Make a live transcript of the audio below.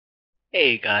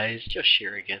Hey guys, Josh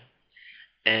here again,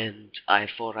 and I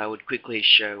thought I would quickly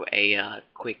show a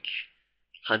quick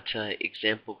hunter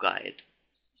example guide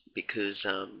because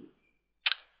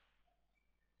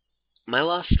my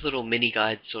last little mini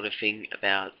guide sort of thing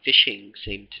about fishing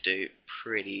seemed to do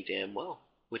pretty damn well,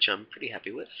 which I'm pretty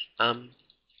happy with.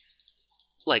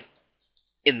 Like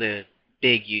in the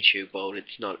big YouTube world,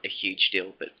 it's not a huge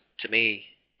deal, but to me,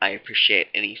 I appreciate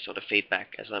any sort of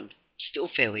feedback as I'm still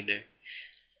fairly new,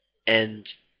 and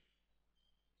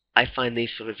I find these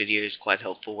sort of videos quite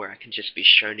helpful where I can just be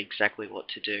shown exactly what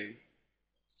to do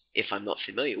if I'm not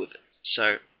familiar with it.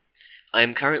 So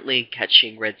I'm currently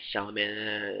catching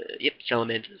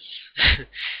salamanders.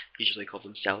 Usually call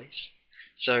them sallies.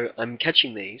 So I'm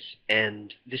catching these,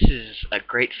 and this is a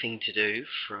great thing to do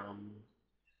from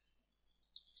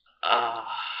uh,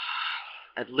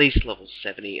 at least level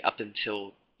 70 up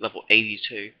until level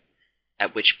 82,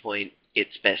 at which point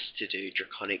it's best to do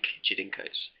draconic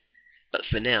jidinkos. But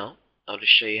for now, I'll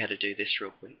just show you how to do this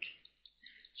real quick.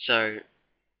 So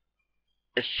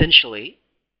essentially,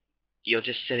 you're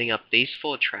just setting up these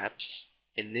 4 traps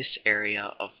in this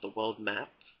area of the world map,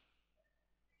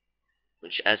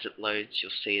 which as it loads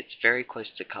you'll see it's very close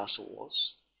to Castle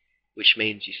Wars, which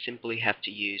means you simply have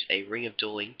to use a Ring of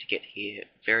Dueling to get here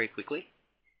very quickly.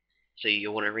 So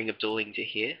you want a Ring of Dueling to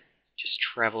here, just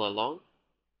travel along,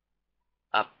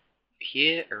 up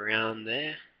here, around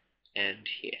there, and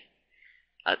here.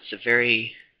 It's a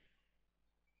very,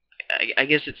 I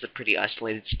guess it's a pretty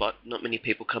isolated spot, not many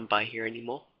people come by here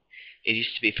anymore. It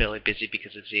used to be fairly busy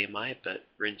because of ZMI, but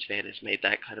RuneSpan has made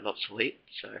that kind of obsolete.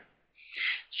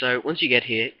 So once you get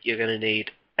here, you're going to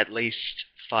need at least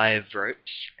 5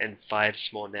 ropes and 5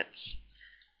 small nets.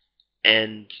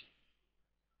 And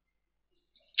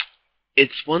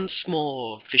it's 1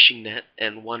 small fishing net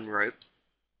and 1 rope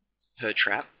per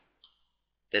trap.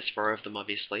 There's 4 of them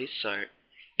obviously, so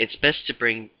it's best to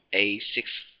bring a 6th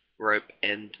rope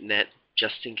and net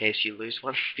just in case you lose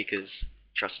one, because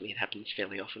trust me, it happens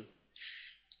fairly often.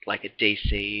 Like a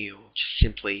DC or just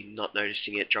simply not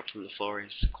noticing it drop from the floor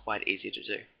is quite easy to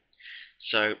do.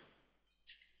 So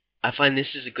I find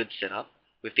this is a good setup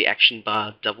with the action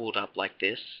bar doubled up like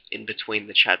this in between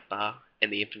the chat bar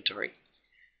and the inventory.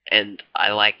 And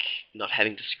I like not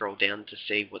having to scroll down to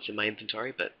see what's in my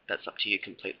inventory, but that's up to you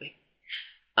completely.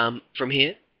 From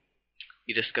here,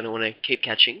 you're just going to want to keep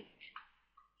catching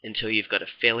until you've got a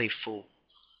fairly full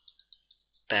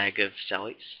bag of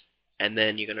sallies, and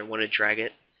then you're going to want to drag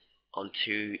it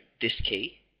onto this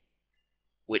key,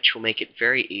 which will make it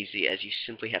very easy as you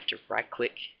simply have to right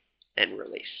click and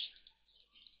release.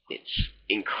 It's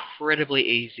incredibly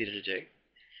easy to do,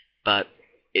 but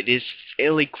it is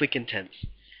fairly quick and tense,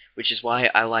 which is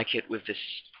why I like it with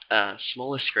this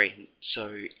smaller screen.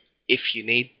 So if you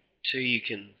need to, you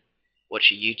can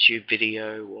watch a YouTube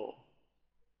video or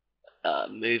a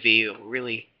movie or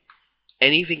really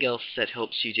anything else that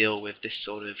helps you deal with this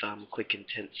sort of quick and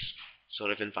tense sort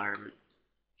of environment.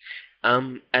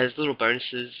 As little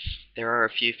bonuses, there are a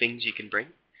few things you can bring.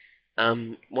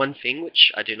 One thing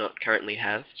which I do not currently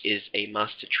have is a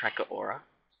Master Tracker Aura,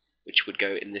 which would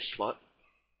go in this slot.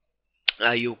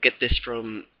 You'll get this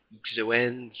from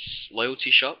Xuan's loyalty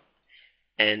shop,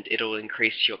 and it'll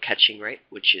increase your catching rate,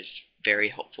 which is very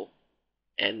helpful.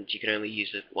 And you can only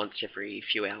use it once every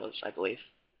few hours, I believe.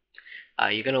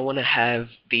 You're going to want to have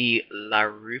the La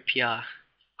Rupia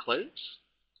clothes,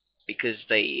 because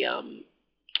they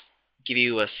give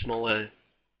you a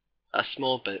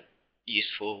small but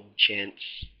useful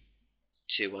chance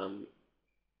to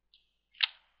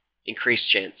increased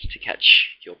chance to catch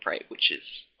your prey, which is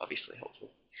obviously helpful.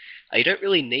 You don't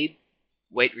really need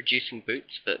weight reducing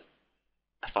boots, but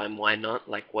I find why not?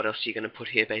 Like, what else are you going to put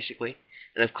here basically?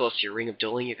 And of course your Ring of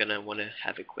Dueling you're going to want to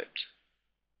have equipped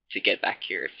to get back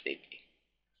here if need be.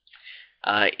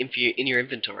 In your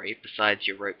inventory, besides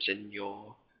your ropes and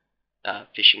your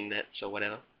fishing nets or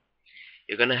whatever,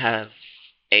 you're going to have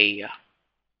a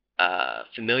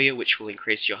familiar which will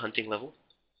increase your hunting level,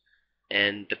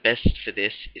 and the best for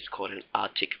this is called an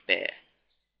Arctic Bear.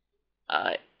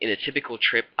 In a typical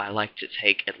trip, I like to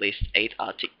take at least 8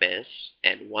 Arctic Bears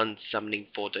and 1 summoning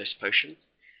 4-dose potion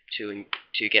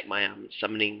to get my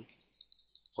summoning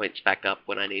points back up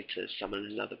when I need to summon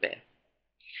another bear.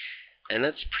 And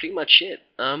that's pretty much it.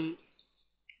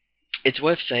 It's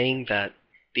worth saying that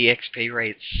the XP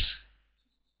rates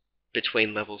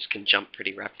between levels can jump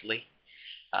pretty rapidly.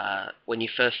 When you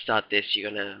first start this, you're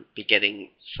going to be getting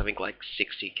something like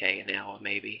 60k an hour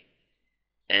maybe.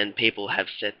 And people have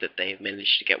said that they've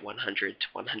managed to get 100 to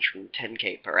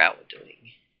 110k per hour doing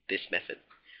this method.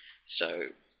 So,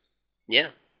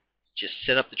 yeah, just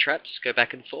set up the traps, go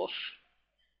back and forth,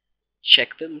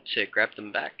 check them to grab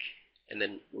them back, and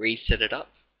then reset it up.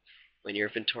 When your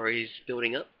inventory is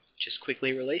building up, just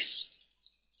quickly release.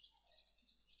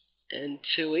 And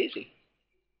too easy.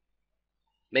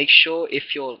 Make sure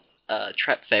if your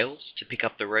trap fails to pick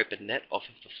up the rope and net off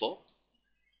of the floor.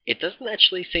 It doesn't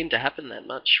actually seem to happen that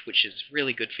much, which is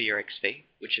really good for your XP,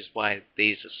 which is why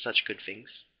these are such good things.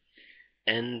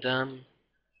 And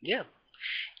yeah,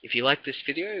 if you like this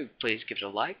video, please give it a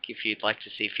like. If you'd like to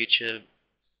see future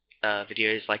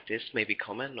videos like this, maybe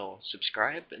comment or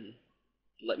subscribe and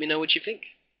let me know what you think.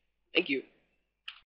 Thank you.